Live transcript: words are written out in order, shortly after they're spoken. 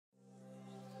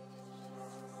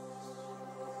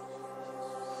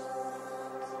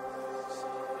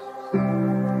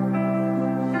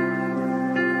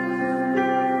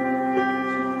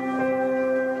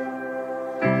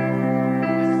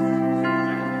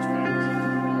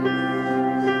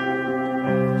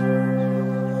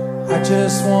I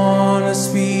just want to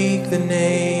speak the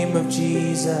name of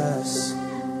Jesus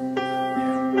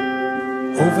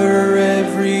over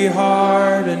every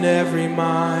heart and every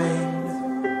mind.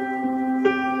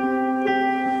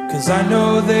 'Cause I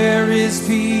know there is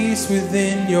peace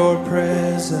within your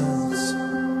presence.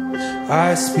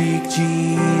 I speak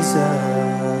Jesus.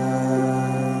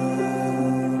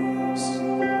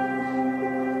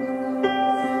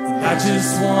 And I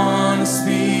just want to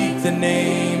speak the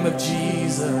name of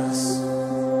Jesus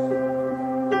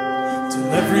till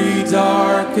every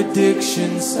dark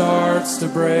addiction starts to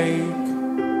break,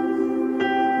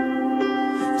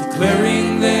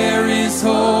 declaring there is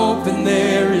hope and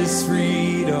there is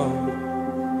freedom.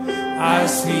 I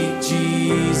speak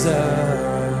Jesus.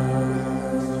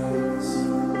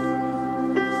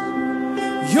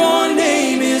 Your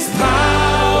name is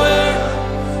power.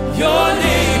 Your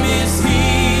name is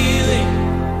healing.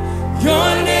 Your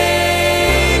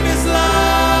name is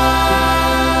life.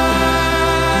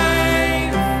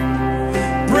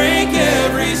 Break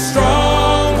every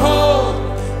stronghold.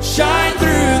 Shine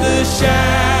through the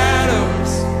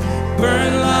shadows.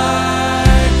 Burn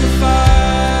like a fire.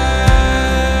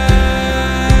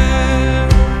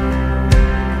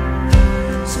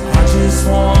 So I just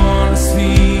want to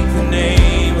speak the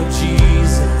name of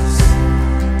Jesus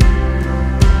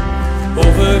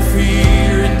over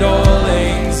fear and all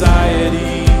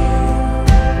anxiety,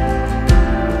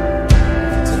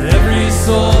 to every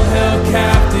soul held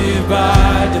captive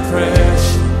by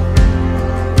depression.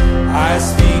 I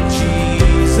speak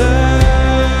Jesus.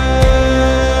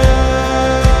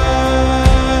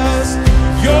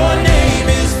 Your name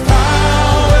is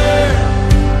power.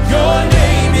 Your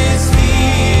name is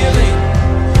healing.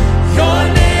 Your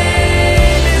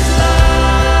name is life.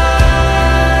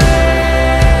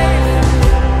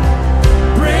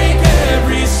 Break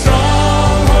every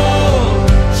stronghold.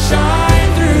 Shine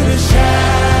through the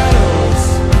shadows.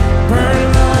 Burn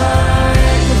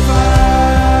like a fire.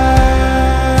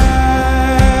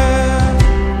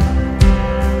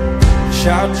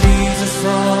 Shout Jesus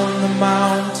from the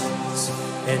mountains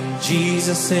and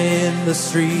Jesus in the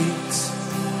streets.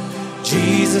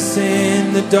 Jesus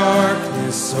in the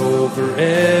darkness over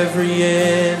every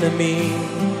enemy.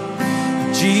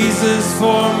 Jesus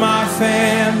for my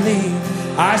family.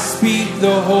 I speak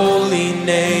the holy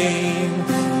name,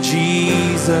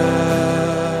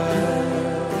 Jesus.